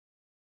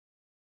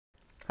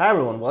Hi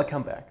everyone,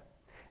 welcome back.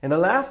 In the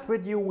last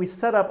video we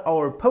set up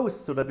our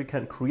posts so that we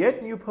can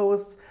create new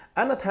posts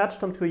and attach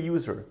them to a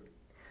user.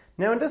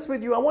 Now in this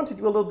video I want to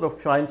do a little bit of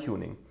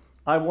fine-tuning.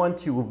 I want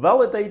to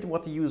validate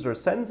what the user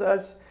sends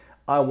us.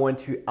 I want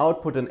to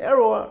output an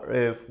error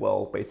if,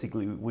 well,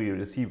 basically we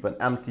receive an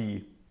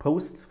empty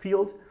post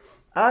field.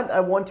 And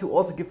I want to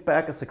also give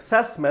back a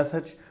success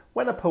message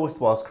when a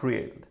post was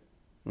created.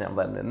 Now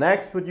then in the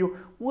next video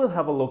we'll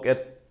have a look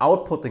at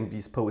outputting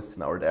these posts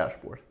in our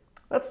dashboard.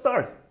 Let's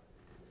start.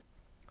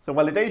 So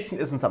validation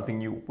isn't something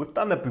new. We've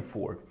done that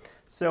before.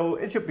 So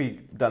it should be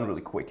done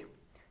really quick.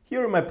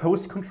 Here in my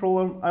post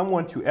controller, I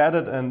want to add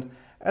it, and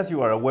as you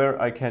are aware,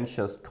 I can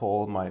just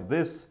call my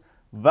this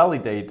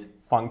validate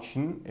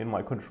function in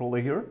my controller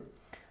here.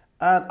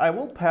 And I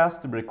will pass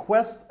the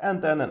request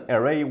and then an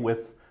array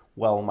with,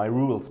 well, my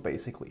rules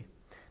basically.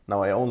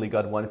 Now I only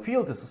got one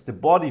field. This is the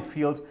body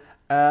field,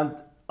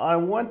 and I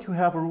want to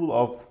have a rule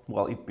of,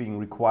 well, it being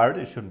required.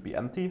 It shouldn't be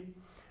empty.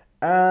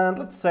 And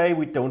let's say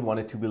we don't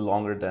want it to be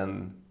longer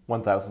than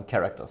 1000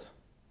 characters.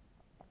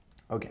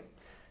 Okay,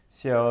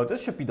 so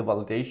this should be the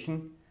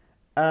validation.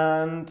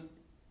 And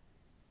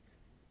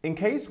in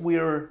case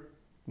we're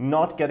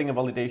not getting a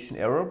validation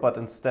error, but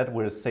instead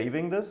we're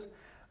saving this,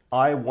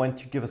 I want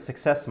to give a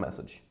success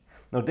message.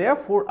 Now,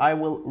 therefore, I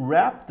will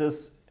wrap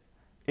this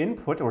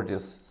input or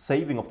this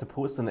saving of the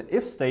post in an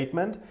if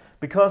statement,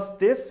 because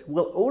this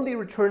will only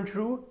return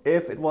true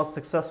if it was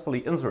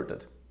successfully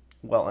inserted.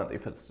 Well, and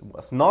if it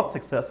was not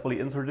successfully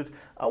inserted,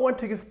 I want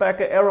to give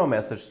back an error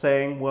message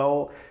saying,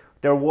 well,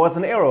 there was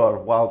an error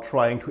while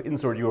trying to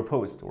insert your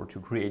post or to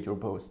create your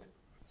post.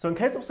 So in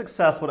case of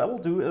success, what I will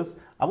do is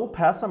I will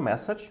pass a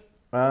message,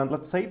 and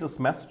let's say this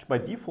message by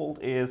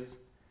default is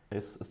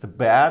the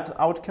bad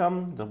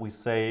outcome, that we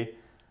say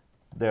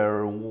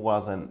there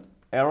was an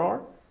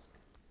error.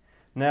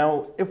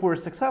 Now, if we're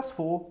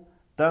successful,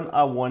 then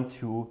I want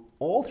to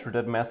alter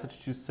that message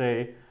to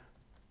say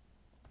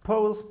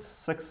post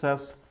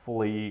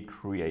successfully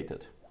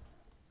created.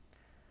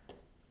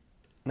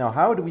 Now,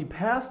 how do we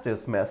pass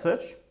this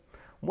message?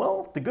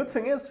 Well, the good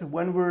thing is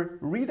when we're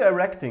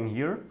redirecting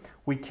here,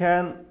 we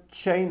can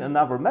chain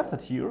another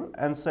method here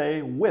and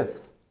say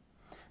with.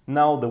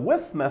 Now, the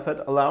with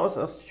method allows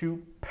us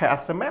to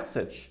pass a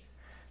message.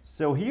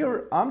 So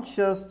here I'm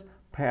just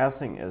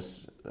passing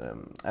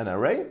an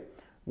array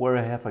where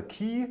I have a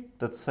key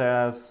that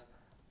says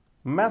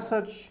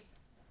message,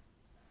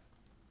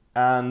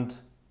 and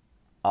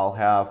I'll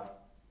have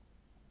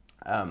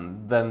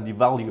then the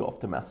value of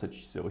the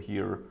message. So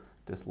here,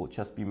 this will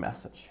just be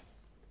message.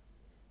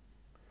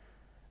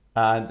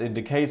 And in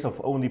the case of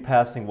only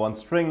passing one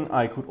string,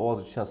 I could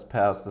also just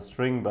pass the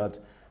string,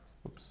 but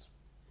oops,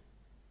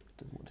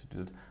 didn't want to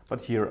do it.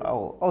 But here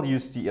I'll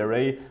use the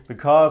array,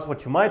 because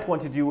what you might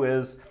want to do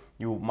is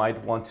you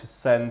might want to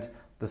send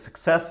the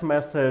success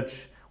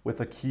message with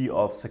a key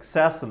of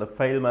success and a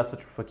fail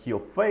message with a key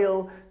of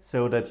fail,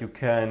 so that you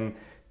can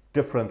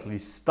differently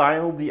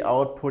style the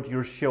output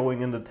you're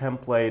showing in the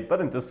template.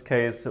 But in this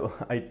case,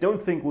 I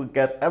don't think we'll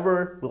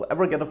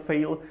ever get a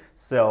fail.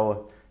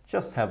 So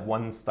just have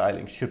one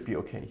styling should be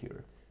okay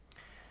here.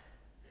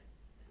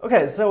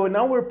 Okay, so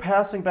now we're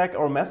passing back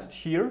our message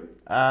here,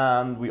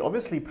 and we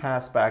obviously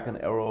pass back an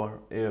error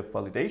if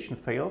validation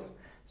fails.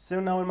 So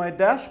now in my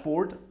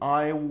dashboard,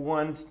 I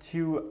want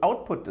to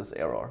output this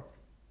error.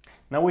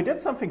 Now we did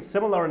something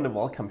similar in the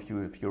welcome view,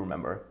 if you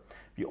remember.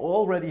 We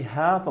already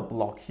have a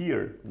block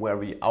here where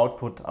we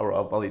output our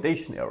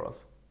validation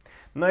errors.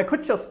 Now I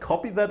could just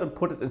copy that and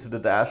put it into the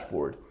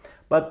dashboard,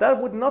 but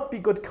that would not be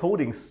good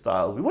coding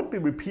style. We would be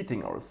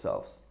repeating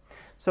ourselves.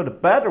 So the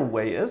better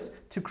way is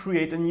to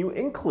create a new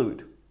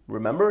include.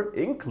 Remember,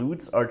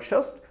 includes are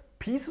just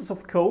pieces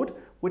of code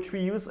which we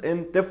use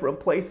in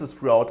different places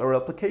throughout our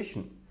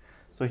application.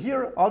 So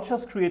here I'll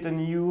just create a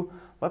new,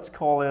 let's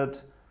call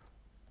it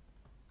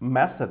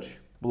message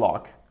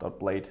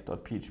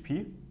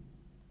block.blade.php.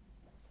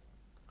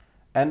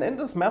 And in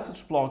this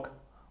message block,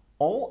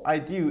 all I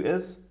do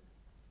is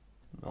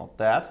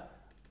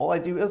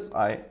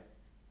I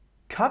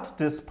cut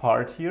this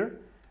part here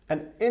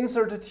and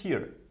insert it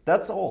here.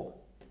 That's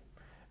all.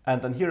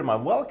 And then here in my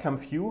welcome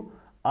view,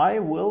 I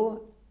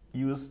will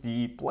use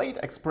the Blade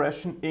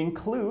expression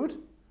include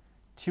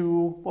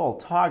to, well,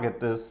 target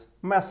this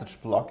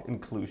message block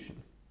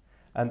inclusion.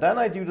 And then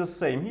I do the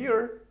same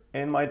here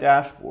in my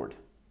dashboard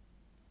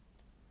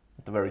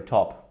at the very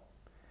top.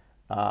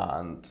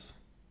 And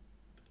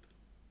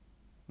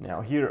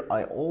now here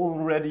I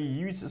already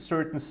use a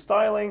certain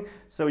styling,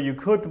 so you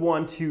could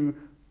want to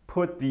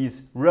put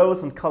these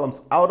rows and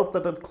columns out of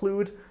that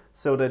include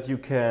so that you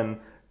can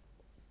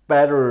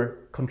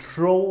better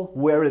control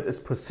where it is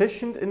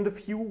positioned in the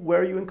view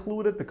where you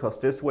include it,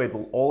 because this way it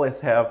will always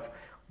have,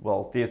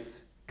 well,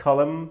 this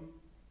column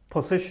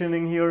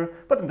positioning here,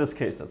 but in this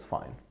case that's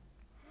fine.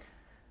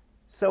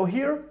 So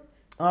here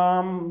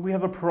we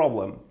have a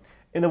problem.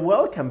 In the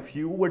welcome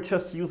view, we're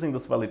just using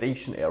this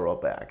validation error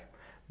back.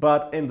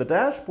 But in the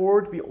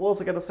dashboard, we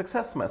also get a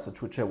success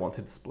message, which I want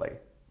to display.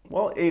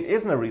 Well, it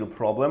isn't a real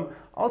problem.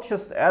 I'll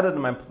just add it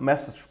in my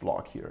message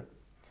block here.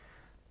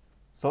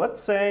 So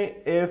let's say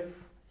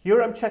if here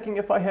I'm checking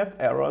if I have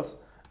errors.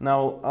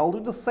 Now I'll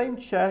do the same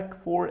check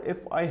for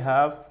if I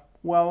have,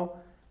 well,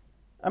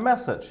 a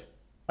message.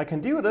 I can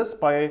do this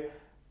by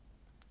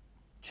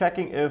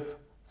checking if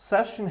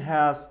session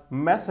has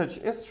message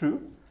is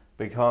true,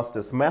 because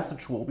this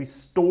message will be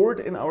stored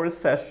in our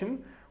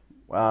session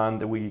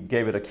and we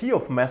gave it a key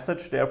of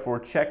message, therefore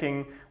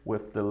checking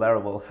with the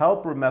Laravel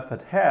helper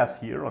method has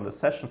here on the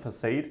session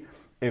facade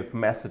if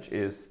message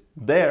is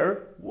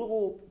there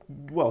will,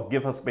 well,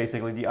 give us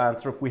basically the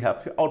answer if we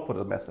have to output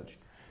a message.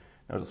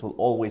 Now this will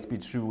always be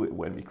true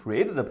when we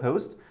created a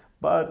post,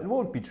 but it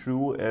won't be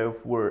true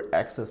if we're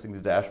accessing the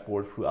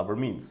dashboard through other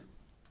means.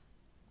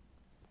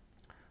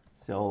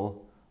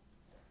 So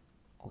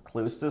I'll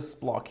close this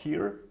block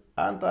here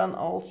and then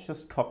I'll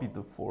just copy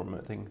the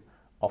formatting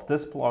of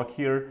this block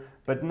here.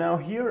 But now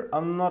here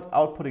I'm not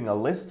outputting a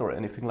list or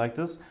anything like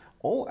this.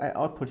 All I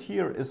output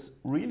here is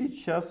really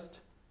just,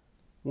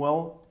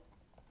 well,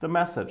 the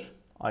message.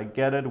 I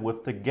get it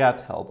with the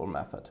get helper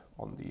method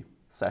on the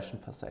session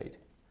facade.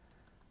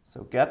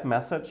 So get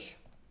message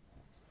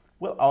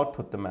will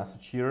output the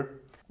message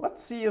here.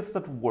 Let's see if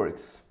that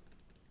works.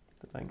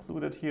 Did I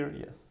include it here?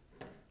 Yes.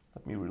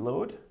 Let me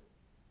reload.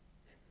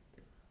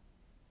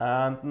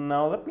 And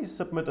now let me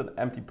submit an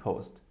empty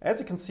post.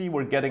 As you can see,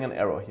 we're getting an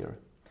error here.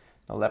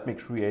 Now let me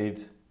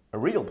create a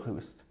real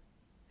post.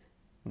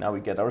 Now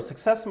we get our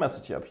success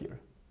message up here.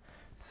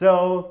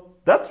 So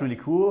that's really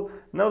cool.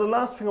 Now the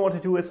last thing I want to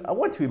do is I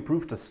want to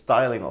improve the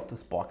styling of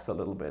this box a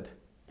little bit.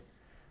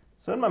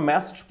 So in my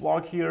message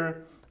block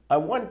here, I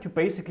want to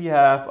basically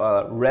have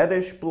a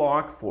reddish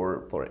block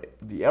for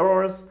the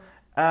errors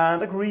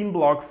and a green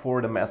block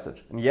for the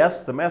message. And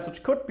yes, the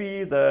message could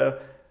be the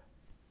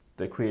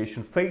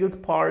creation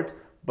failed part,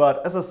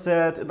 but as I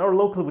said, in our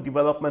local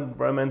development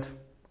environment,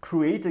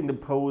 creating the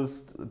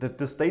post,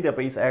 this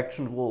database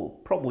action will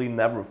probably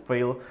never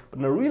fail, but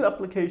in a real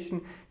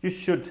application, you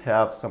should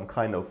have some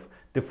kind of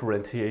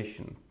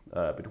differentiation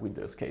between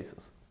those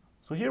cases.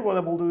 So here what I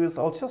will do is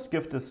I'll just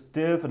give this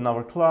div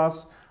another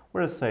class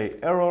where I say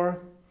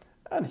error,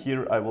 and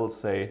here I will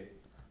say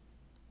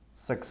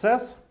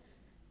success,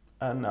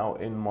 and now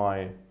in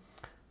my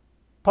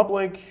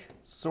public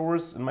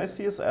source, in my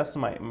CSS,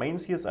 my main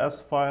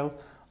CSS file,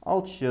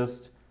 I'll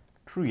just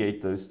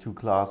create those two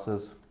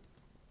classes.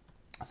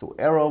 So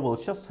error will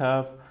just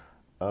have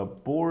a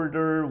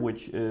border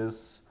which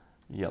is,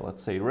 yeah,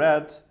 let's say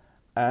red,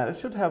 and it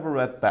should have a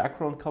red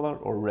background color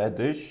or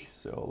reddish.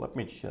 So let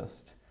me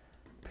just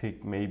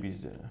pick maybe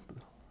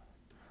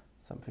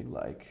something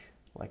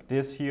like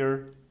this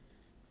here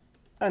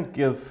and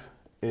give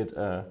it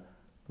a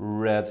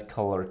red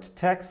colored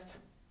text.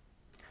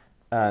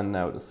 And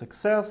now the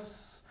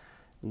success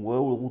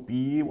will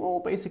be, well,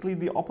 basically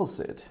the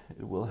opposite.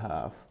 It will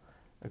have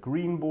a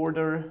green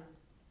border.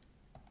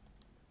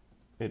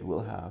 It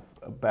will have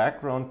a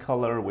background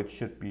color, which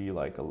should be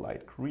like a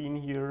light green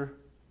here.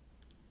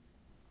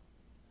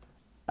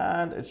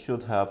 And it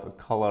should have a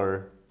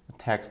color, a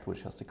text,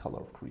 which has the color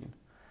of green.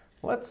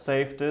 Let's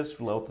save this,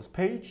 reload this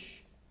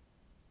page,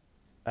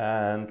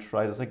 and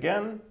try this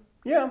again.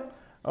 Yeah,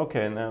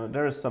 okay, now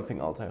there is something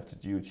else I have to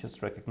do,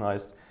 just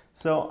recognized.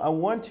 So I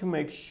want to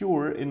make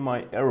sure in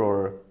my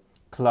error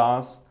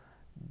class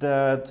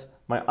that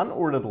my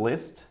unordered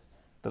list,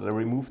 that I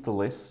remove the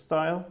list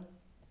style,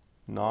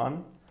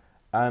 none,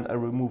 and I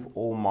remove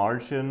all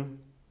margin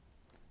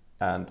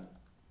and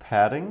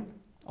padding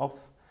of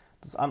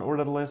this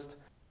unordered list.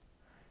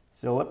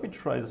 So let me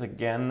try this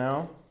again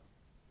now.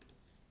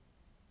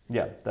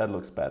 Yeah, that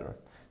looks better.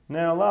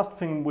 Now, last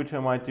thing which I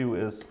might do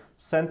is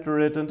center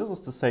it, and this is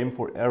the same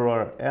for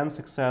error and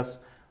success.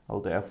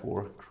 I'll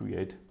therefore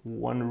create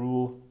one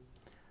rule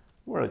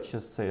where I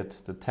just set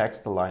the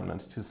text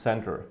alignment to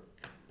center.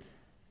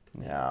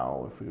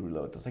 Now, if we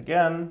reload this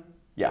again,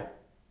 yeah.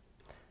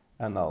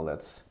 And now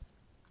let's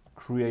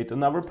create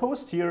another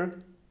post here.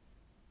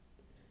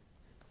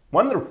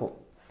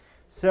 Wonderful.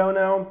 So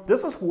now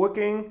this is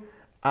working.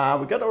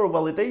 We got our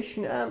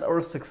validation and our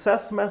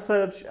success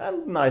message,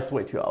 and nice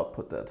way to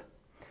output that.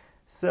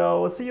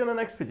 So see you in the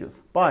next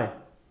videos. Bye.